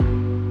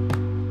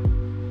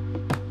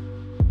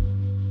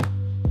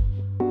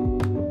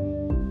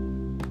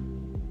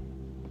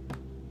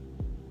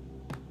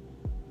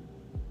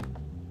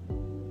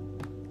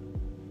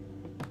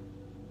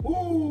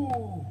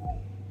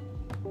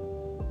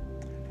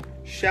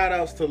Shout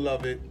outs to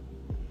Love It.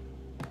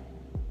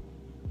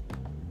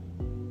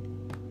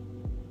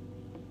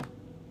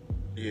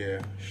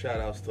 Yeah, shout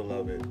outs to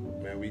Love It.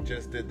 Man, we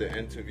just did the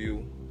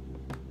interview,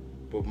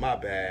 but my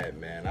bad,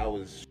 man. I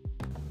was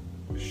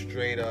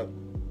straight up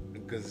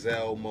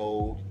gazelle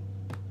mode.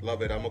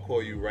 Love It, I'm gonna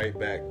call you right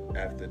back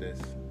after this.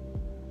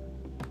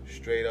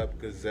 Straight up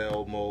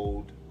gazelle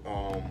mode.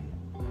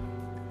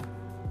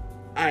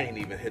 I ain't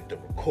even hit the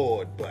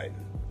record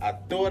button. I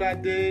thought I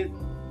did,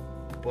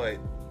 but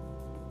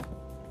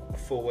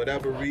for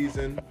whatever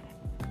reason,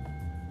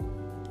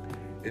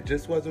 it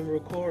just wasn't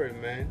recording,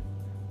 man.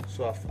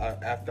 So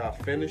after I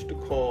finished the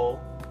call,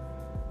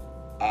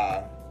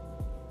 I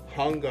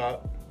hung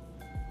up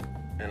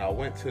and I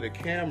went to the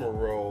camera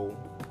roll.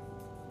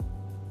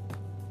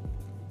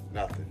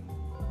 Nothing.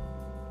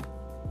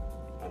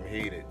 I'm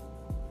heated.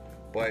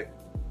 But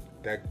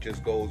that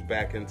just goes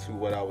back into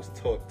what I was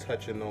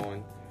touching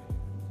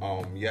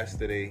on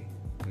yesterday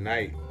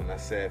night when I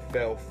said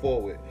fell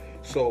forward.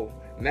 So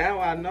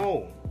now I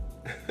know.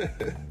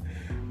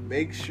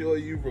 Make sure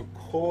you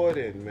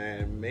recording,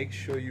 man. Make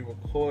sure you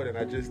recording.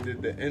 I just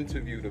did the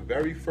interview, the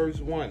very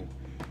first one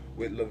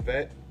with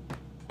Lavette.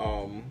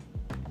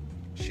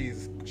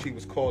 She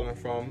was calling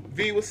from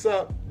V. What's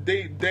up?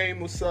 Dame,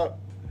 what's up?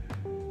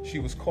 She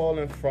was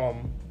calling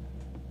from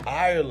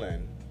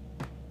Ireland.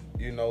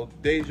 You know,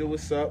 Deja,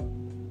 what's up?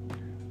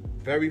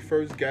 Very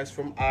first guest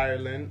from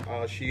Ireland.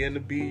 She in the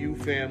BU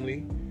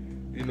family.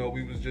 You know,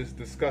 we was just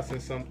discussing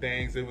some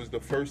things. It was the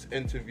first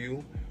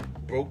interview.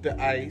 Broke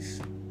the ice.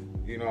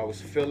 You know, I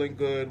was feeling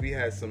good. We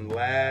had some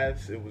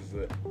laughs. It was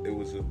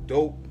a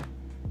dope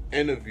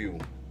interview,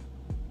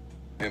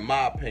 in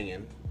my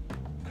opinion,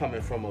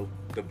 coming from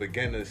the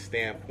beginner's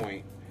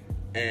standpoint.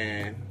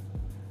 And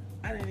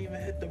I didn't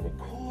even hit the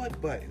record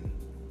button.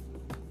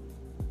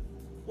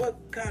 What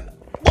kind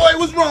of... Boy,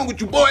 what's wrong with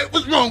you, boy?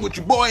 What's wrong with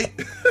you, boy?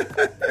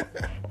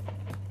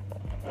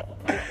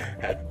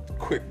 Had to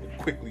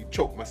quickly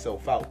choke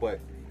myself out, but,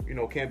 you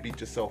know, can't beat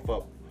yourself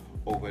up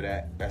over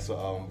that. That's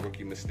a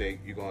rookie mistake.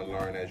 You're going to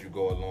learn as you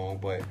go along.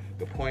 But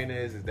the point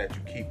is that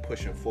you keep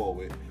pushing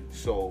forward.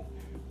 So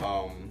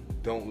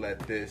don't let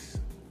this...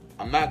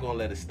 I'm not going to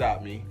let it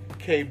stop me.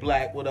 K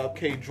Black, what up?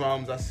 K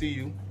Drums, I see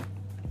you.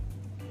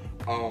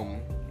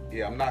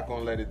 Yeah, I'm not going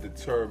to let it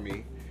deter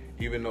me.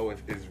 Even though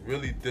it's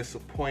really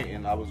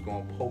disappointing. I was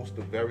going to post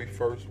the very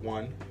first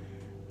one.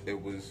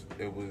 It was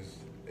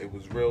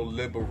real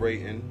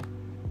liberating.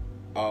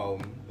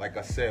 Like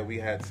I said, we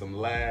had some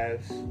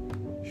laughs.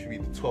 We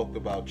talked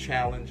about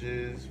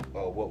challenges,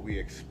 what we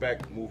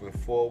expect moving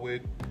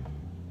forward.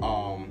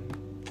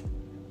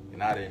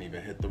 And I didn't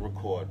even hit the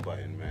record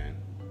button, man.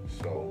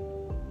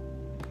 So